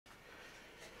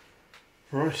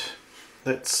Right,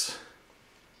 that's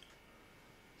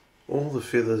all the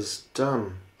feathers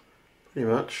done, pretty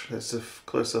much. That's a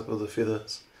close-up of the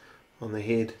feathers on the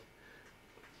head.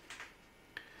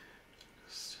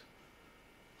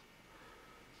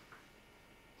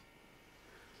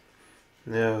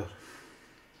 Now,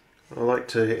 I like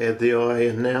to add the eye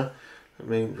in now. I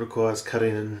mean, it requires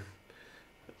cutting in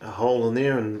a hole in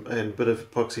there and a bit of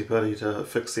epoxy putty to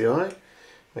fix the eye.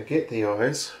 I get the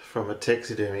eyes from a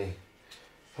taxidermy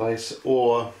place,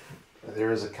 or there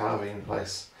is a carving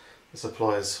place that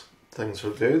supplies things for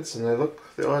birds, and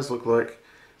the eyes look like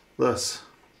this.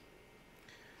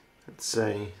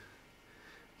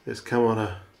 It's come on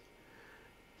a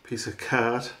piece of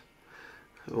card,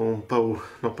 all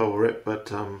not bubble wrap,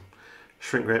 but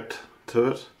shrink wrapped to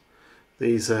it.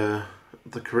 These are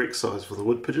the correct size for the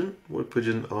wood pigeon. Wood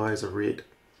pigeon eyes are red.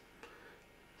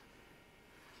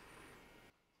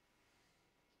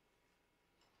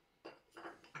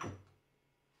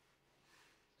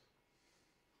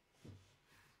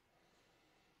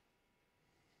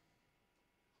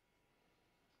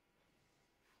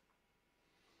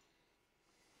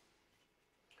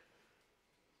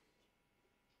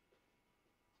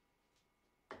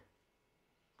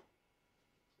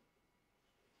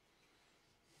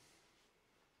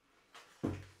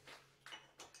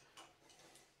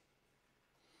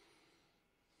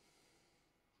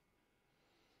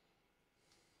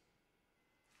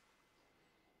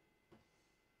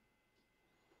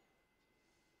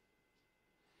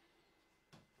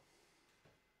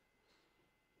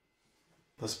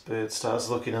 This bird starts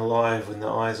looking alive when the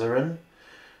eyes are in.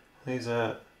 These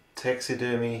are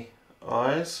taxidermy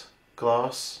eyes,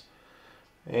 glass,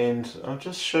 and I'll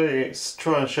just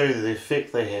try and show you the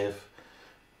effect they have.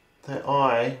 That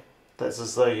eye, that's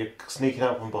as though you're sneaking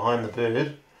up from behind the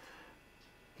bird.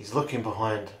 He's looking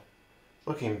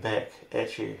back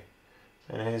at you,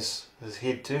 and as his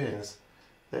head turns,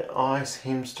 that eye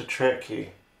seems to track you.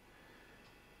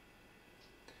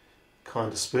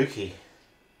 Kinda spooky.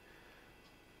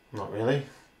 Not really.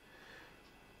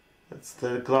 It's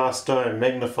the glass dome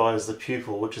magnifies the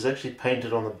pupil, which is actually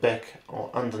painted on the back or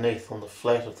underneath on the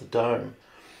flat of the dome.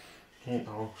 Here,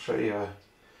 I'll show you.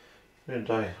 Where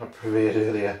did I prepared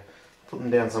earlier? Put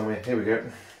them down somewhere. Here we go.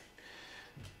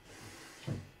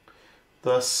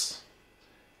 Thus,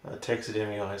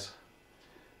 taxidermy eyes.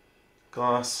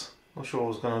 Glass. Not sure I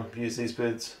was going to use these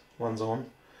birds ones on,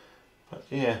 but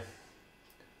yeah.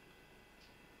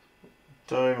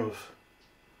 Dome of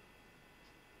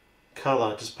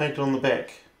colour, just painted on the back.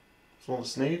 That's all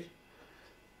it's need.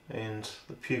 And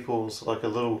the pupils like a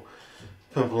little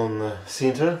pimple in the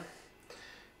centre.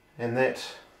 And that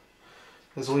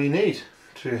is all you need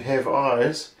to have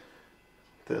eyes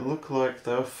that look like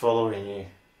they're following you.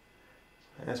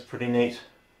 That's pretty neat.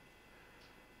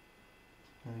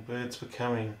 And the bird's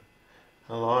becoming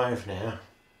alive now.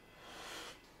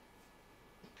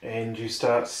 And you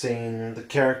start seeing the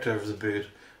character of the bird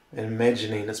and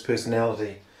imagining its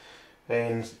personality.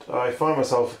 And I find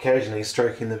myself occasionally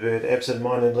stroking the bird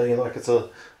absent-mindedly like it's a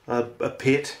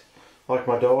pet, like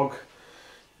my dog,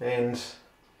 and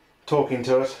talking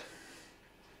to it.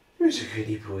 Who's a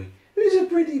pretty boy? Who's a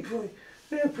pretty boy?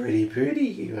 How pretty birdie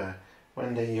you are.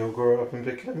 One day you'll grow up and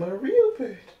become a real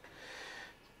bird.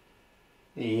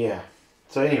 Yeah.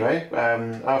 So anyway,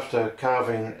 after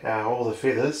carving all the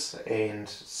feathers and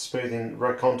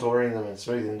contouring them and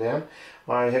smoothing them down,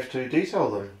 I have to detail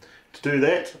them. To do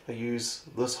that, I use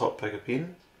this hot picker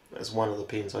pen. That's one of the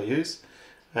pens I use.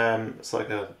 It's like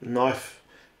a knife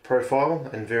profile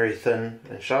and very thin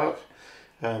and sharp.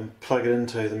 Plug it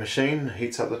into the machine,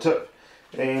 heats up the tip,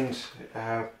 and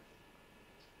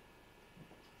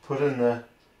put in the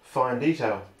fine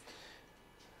detail,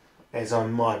 as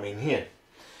I'm miming here.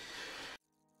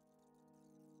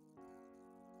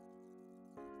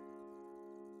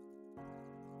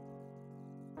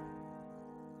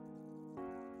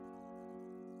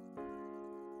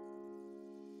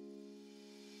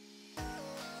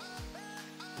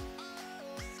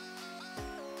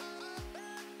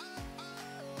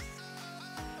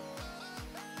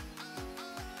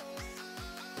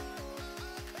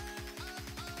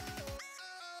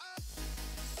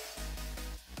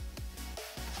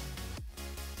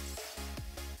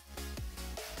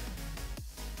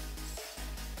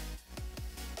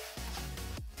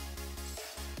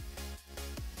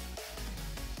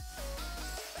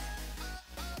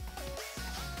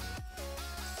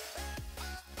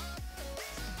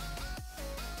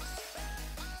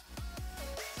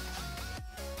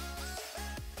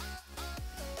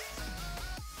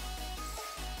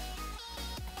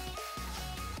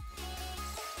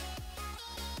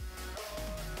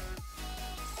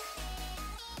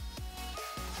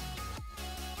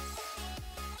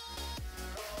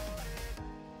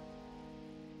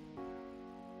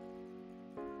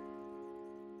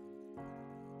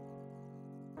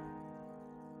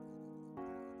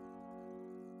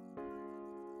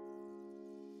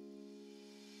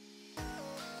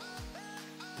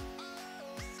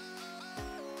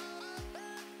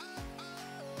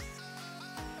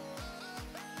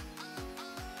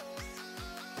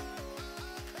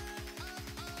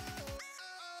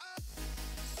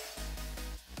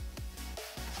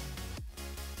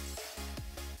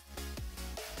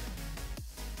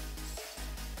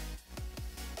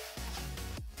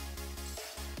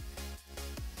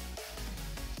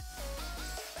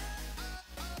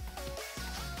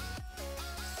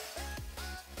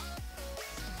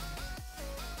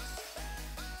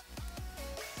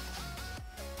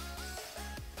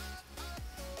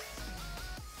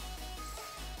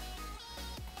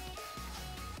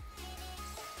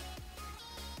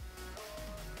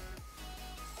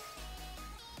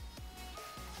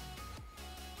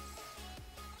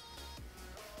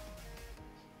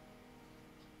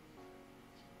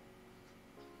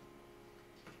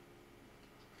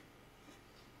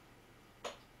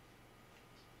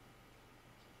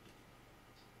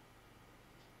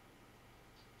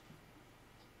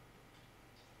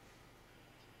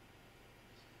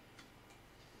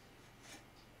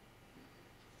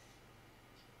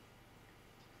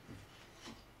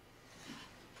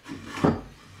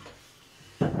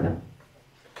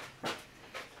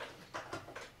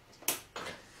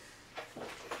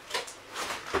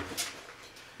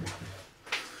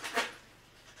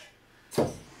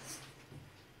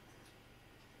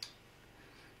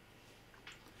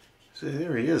 So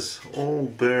there he is, all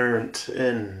burnt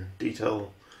in,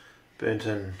 detail burnt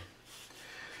in.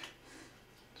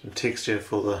 Some texture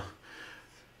for the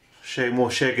more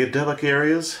shagadelic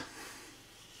areas.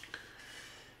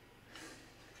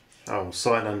 I'll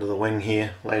sight under the wing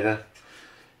here later.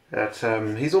 But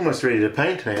he's almost ready to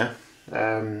paint now.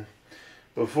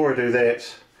 Before I do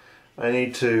that, I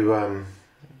need to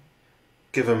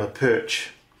give him a perch.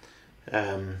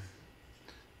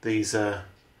 These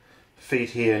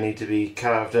feet here need to be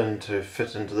carved in to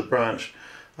fit into the branch.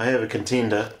 I have a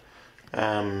contender.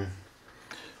 I'll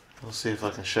see if I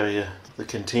can show you the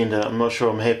contender. I'm not sure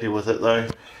I'm happy with it though.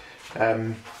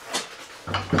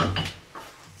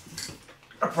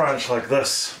 A branch like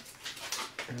this,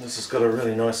 and this has got a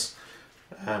really nice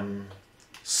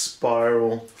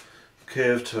spiral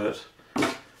curve to it,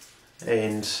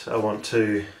 and I want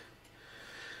to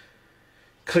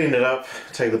clean it up,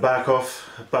 take the bark off.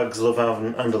 Bugs live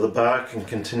under the bark and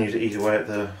continue to eat away at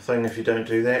the thing if you don't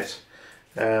do that,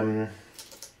 and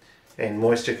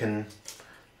moisture can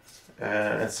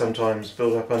sometimes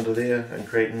build up under there and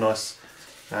create a nice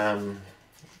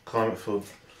climate for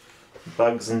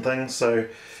bugs and things. So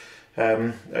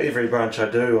every branch I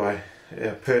do, I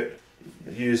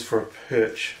use for a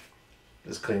perch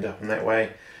is cleaned up in that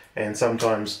way, and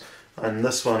sometimes on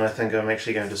this one I think I'm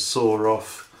actually going to saw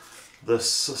off this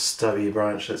stubby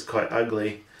branch that's quite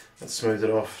ugly and smooth it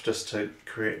off just to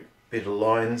create better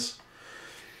lines,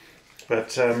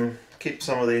 but keep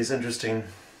some of these interesting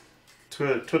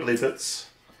twiddly bits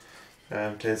to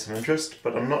add some interest.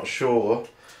 But I'm not sure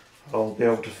I'll be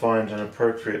able to find an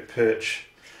appropriate perch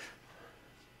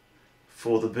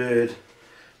for the bird,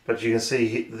 but you can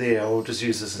see there, I'll just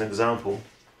use this as an example.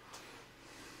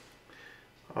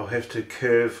 I'll have to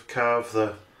carve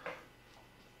the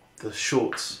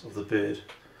shorts of the bird,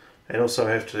 and also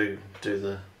have to do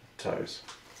the toes.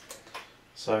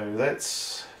 So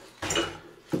that's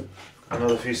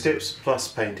another few steps plus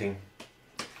painting.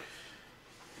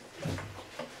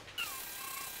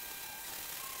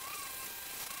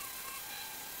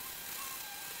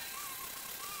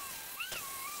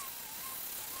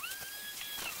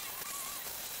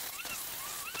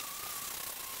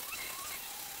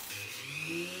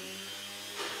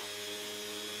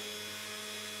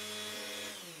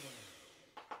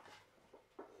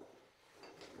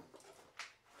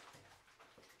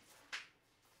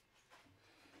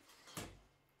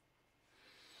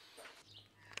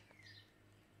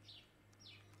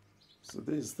 So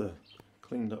there's the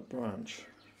cleaned up branch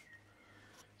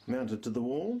mounted to the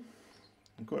wall.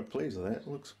 I'm quite pleased with that, it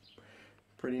looks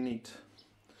pretty neat.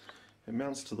 It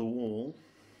mounts to the wall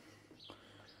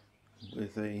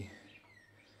with a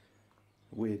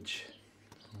wedge.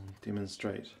 I'll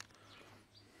demonstrate.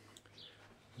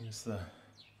 Here's the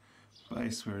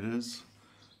base where it is.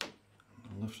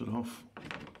 I'll lift it off.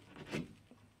 And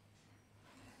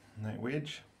that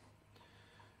wedge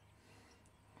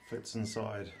fits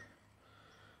inside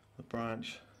the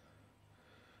branch.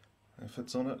 It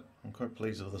fits on it. I'm quite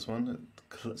pleased with this one.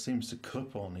 It seems to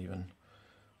clip on even.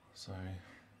 So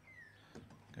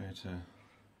I'm going to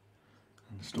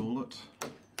install it.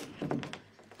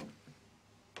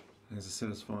 There's a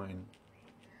satisfying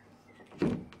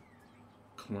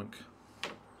clunk.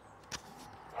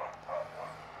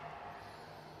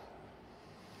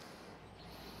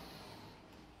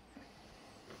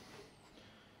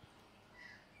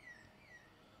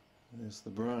 There's the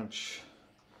branch,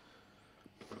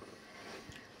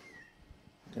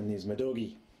 and there's my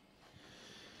doggy.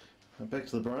 Now back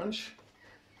to the branch.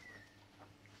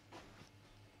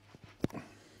 The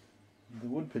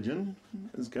wood pigeon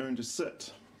is going to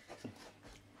sit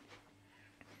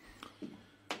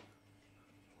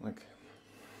like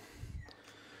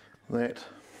that.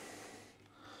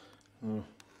 Oh,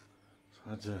 it's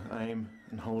hard to aim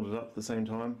and hold it up at the same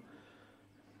time.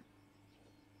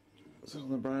 Sit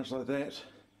on the branch like that.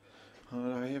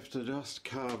 I have to just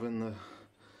carve in the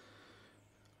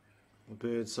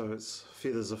bird so its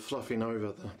feathers are fluffing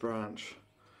over the branch,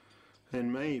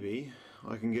 and maybe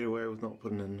I can get away with not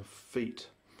putting in the feet.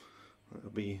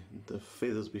 It'll be, the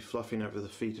feathers will be fluffing over the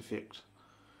feet effect,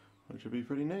 which would be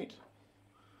pretty neat.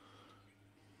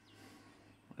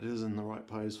 It is in the right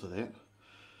pose for that,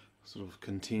 sort of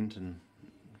content and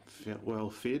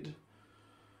well fed.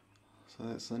 So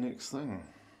that's the next thing.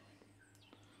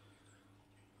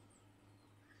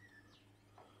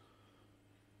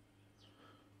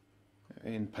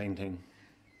 And painting.